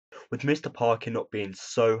With Mr. Parker not being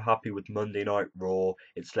so happy with Monday Night Raw,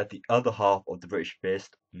 it's left the other half of the British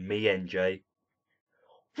Fist, me NJ,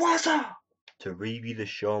 what's up? To review the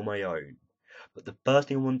show on my own. But the first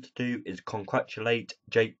thing I want to do is congratulate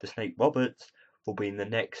Jake the Snake Roberts for being the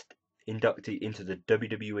next inductee into the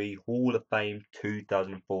WWE Hall of Fame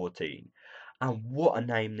 2014. And what a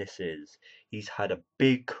name this is. He's had a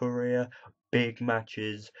big career, big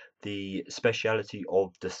matches, the speciality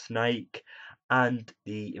of the snake, and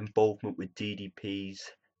the involvement with DDP's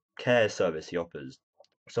care service he offers.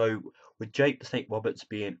 So, with Jake the Snake Roberts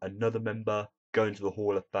being another member going to the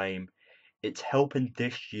Hall of Fame, it's helping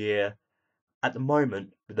this year at the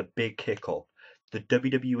moment with a big kickoff. The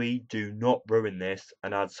WWE do not ruin this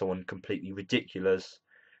and add someone completely ridiculous,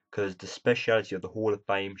 because the speciality of the Hall of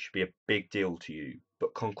Fame should be a big deal to you.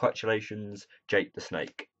 But congratulations, Jake the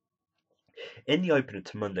Snake. In the opener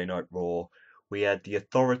to Monday Night Raw, we had the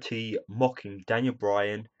Authority mocking Daniel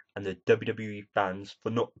Bryan and the WWE fans for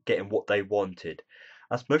not getting what they wanted.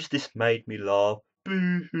 As much as this made me laugh,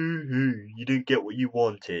 boo hoo hoo, you didn't get what you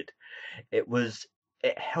wanted.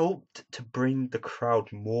 It helped to bring the crowd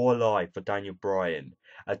more alive for Daniel Bryan.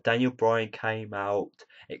 As Daniel Bryan came out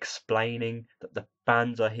explaining that the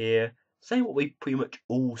fans are here, saying what we pretty much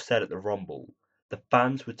all said at the Rumble. The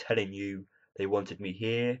fans were telling you they wanted me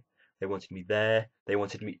here, they wanted me there, they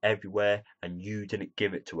wanted me everywhere, and you didn't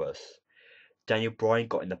give it to us. Daniel Bryan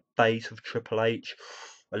got in the face of Triple H.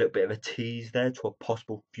 A little bit of a tease there to a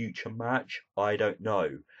possible future match. I don't know.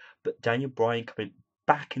 But Daniel Bryan coming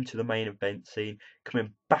back into the main event scene,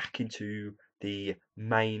 coming back into the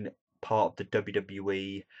main part of the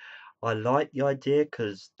WWE. I like the idea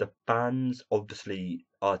because the fans obviously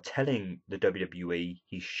are telling the WWE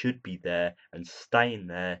he should be there and staying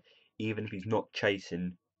there, even if he's not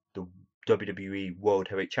chasing the WWE World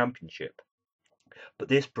Heavyweight Championship. But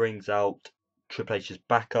this brings out Triple H's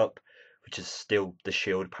backup, which is still the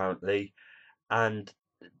Shield apparently, and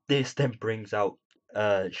this then brings out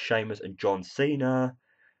Sheamus and John Cena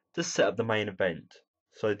to set up the main event.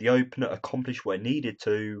 So the opener accomplished what it needed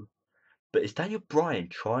to, but is Daniel Bryan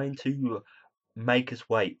trying to make his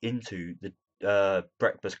way into the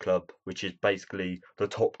Breakfast Club, which is basically the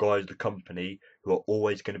top guys of the company who are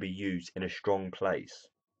always going to be used in a strong place?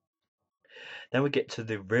 Then we get to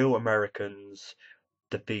the Real Americans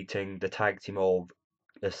defeating the tag team of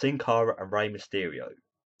Sin Cara and Rey Mysterio.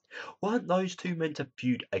 Weren't those two meant to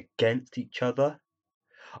feud against each other?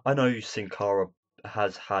 I know Sin Cara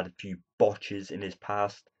has had a few botches in his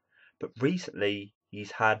past, but recently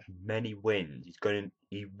he's had many wins.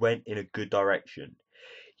 He went in a good direction.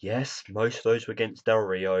 Yes, most of those were against Del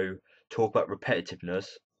Rio. Talk about repetitiveness.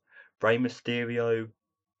 Rey Mysterio,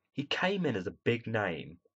 he came in as a big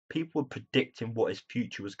name. People were predicting what his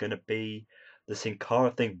future was going to be. The Sin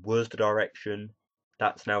Cara thing was the direction.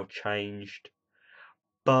 That's now changed.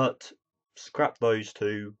 But scrap those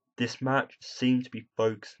two. This match seemed to be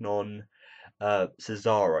focusing on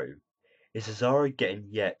Cesaro. Is Cesaro getting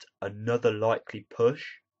yet another likely push?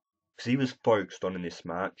 Because he was focused on in this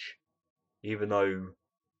match, even though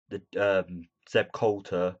the Zeb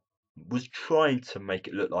Coulter was trying to make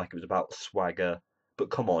it look like it was about swagger.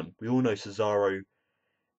 But come on, we all know Cesaro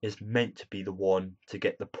is meant to be the one to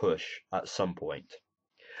get the push at some point.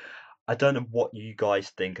 I don't know what you guys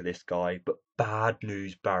think of this guy, but Bad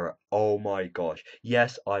News Barrett, oh my gosh.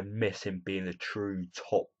 Yes, I miss him being the true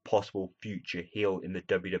top possible future heel in the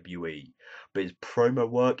WWE, but his promo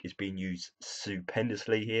work is being used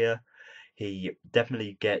stupendously here. He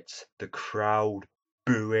definitely gets the crowd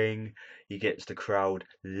booing, he gets the crowd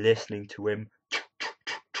listening to him.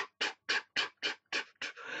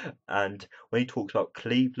 And when he talks about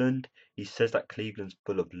Cleveland, he says that Cleveland's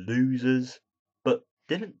full of losers. But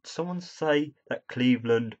didn't someone say that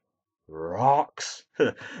Cleveland rocks?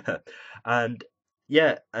 And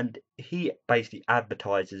yeah, and he basically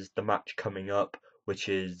advertises the match coming up, which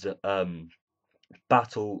is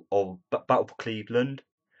Battle for Cleveland,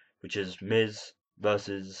 which is Miz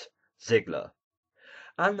versus Ziggler.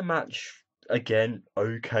 And the match, again,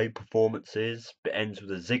 okay performances, but ends with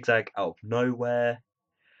a zigzag out of nowhere.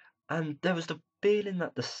 And there was the feeling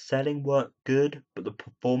that the selling weren't good, but the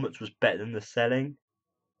performance was better than the selling.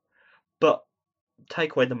 But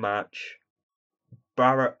take away the match.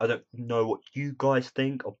 Barrett, I don't know what you guys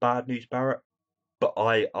think of Bad News Barrett, but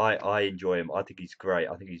I enjoy him. I think he's great.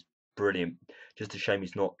 I think he's brilliant. Just a shame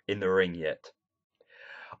he's not in the ring yet.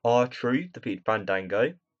 R-Truth defeated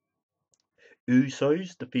Fandango.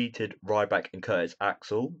 Usos defeated Ryback and Curtis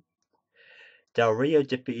Axel. Del Rio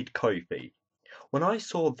defeated Kofi. When I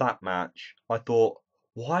saw that match, I thought,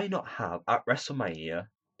 why not have at WrestleMania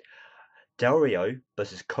Del Rio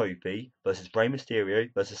versus Kofi versus Rey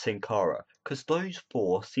Mysterio versus Sin Cara, because those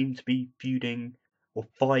four seem to be feuding or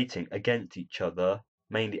fighting against each other,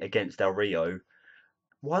 mainly against Del Rio.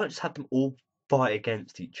 Why not just have them all fight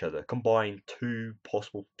against each other? Combine two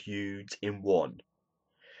possible feuds in one.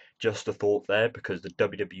 Just a thought there, because the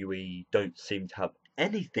WWE don't seem to have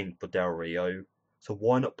anything for Del Rio, so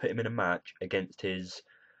why not put him in a match against his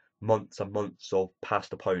months and months of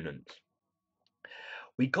past opponents?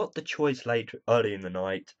 We got the choice early in the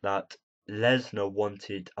night that Lesnar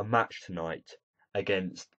wanted a match tonight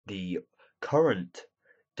against the current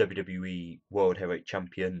WWE World Heavyweight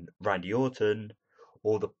Champion Randy Orton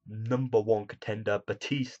or the #1 contender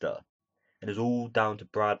Batista, and it was all down to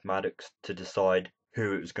Brad Maddox to decide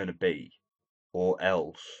who it was going to be, or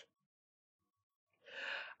else.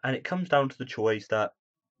 And it comes down to the choice that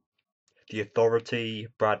the Authority,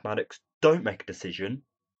 Brad Maddox, don't make a decision,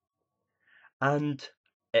 and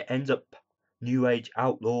it ends up New Age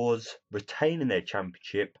Outlaws retaining their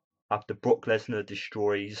championship after Brock Lesnar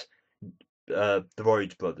destroys the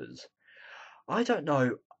Rhodes brothers. I don't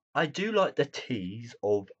know. I do like the tease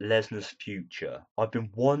of Lesnar's future. I've been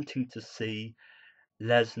wanting to see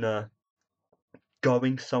Lesnar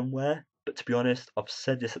going somewhere, but to be honest, I've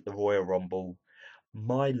said this at the Royal Rumble.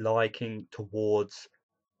 My liking towards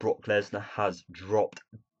Brock Lesnar has dropped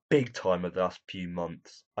big time over the last few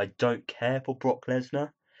months. I don't care for Brock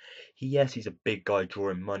Lesnar. Yes, he's a big guy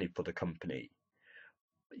drawing money for the company.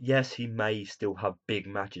 Yes, he may still have big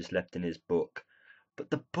matches left in his book, but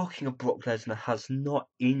the booking of Brock Lesnar has not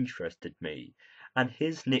interested me. And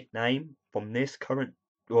his nickname from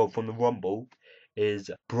from the Rumble is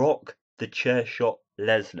Brock the Chair Shot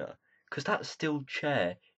Lesnar, because that steel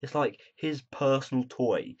chair is like his personal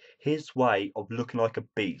toy, his way of looking like a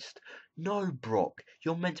beast. No, Brock,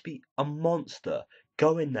 you're meant to be a monster.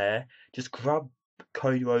 Go in there, just grab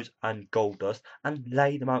Cody Rhodes and Goldust and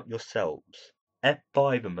lay them out yourselves.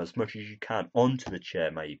 F5 them as much as you can onto the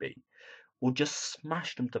chair, maybe, or just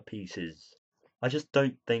smash them to pieces. I just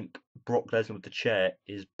don't think Brock Lesnar with the chair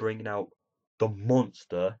is bringing out the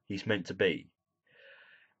monster he's meant to be.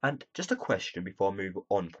 And just a question before I move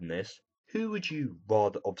on from this: who would you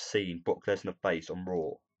rather have seen Brock Lesnar face on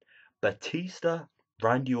Raw? Batista,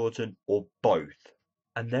 Randy Orton, or both?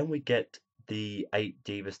 And then we get the 8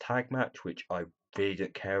 Divas tag match, which I really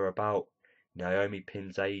don't care about. Naomi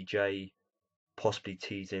pins AJ, possibly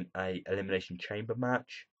teasing a Elimination Chamber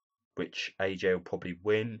match, which AJ will probably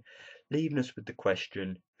win, leaving us with the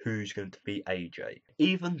question, who's going to defeat AJ?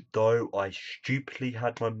 Even though I stupidly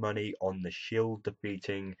had my money on the Shield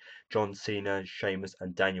defeating John Cena, Sheamus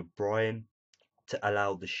and Daniel Bryan to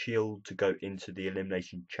allow the Shield to go into the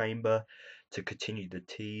Elimination Chamber, to continue the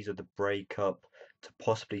tease of the breakup, to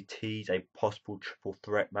possibly tease a possible triple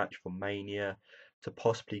threat match for Mania, to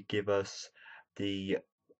possibly give us the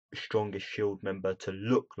strongest Shield member to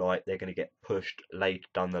look like they're going to get pushed later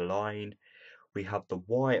down the line. We have the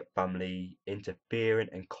Wyatt family interfering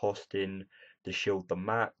and costing the Shield the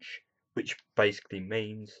match, which basically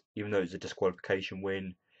means, even though it's a disqualification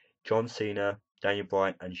win, John Cena, Daniel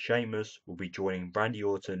Bryan and Sheamus will be joining Randy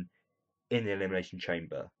Orton in the Elimination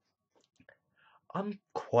Chamber. I'm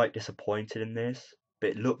quite disappointed in this,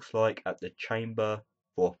 but it looks like at the Chamber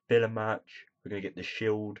for a filler match, we're going to get the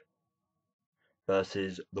Shield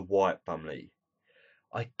versus the Wyatt family.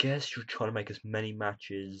 I guess you're trying to make as many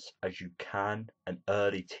matches as you can and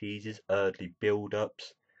early teases, early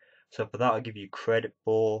build-ups. So for that I give you credit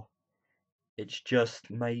for. It's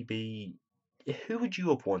just maybe, who would you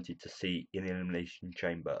have wanted to see in the Elimination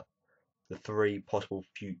Chamber? The 3 possible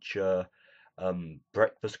future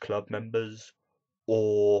Breakfast Club members,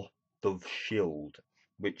 or the Shield,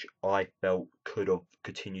 which I felt could have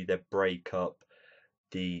continued their breakup,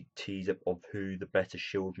 the tease up of who the better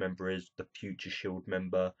Shield member is, the future Shield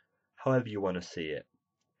member, however you want to see it.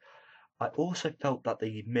 I also felt that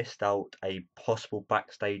they missed out a possible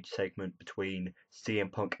backstage segment between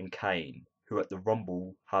CM Punk and Kane, who at the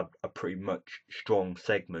Rumble had a pretty much strong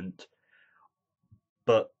segment,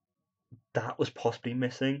 but that was possibly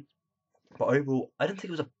missing. But overall, I don't think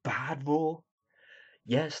it was a bad Raw.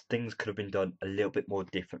 Yes, things could have been done a little bit more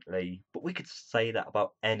differently, but we could say that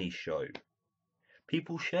about any show.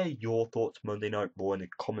 People, share your thoughts Monday Night Raw in the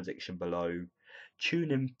comment section below.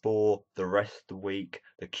 Tune in for the rest of the week,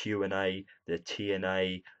 the Q&A, the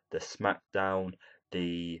TNA, the SmackDown,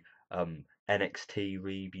 the NXT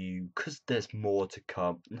review, because there's more to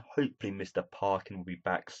come. And hopefully Mr. Parkin will be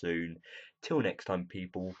back soon. Till next time,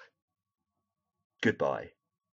 people, goodbye.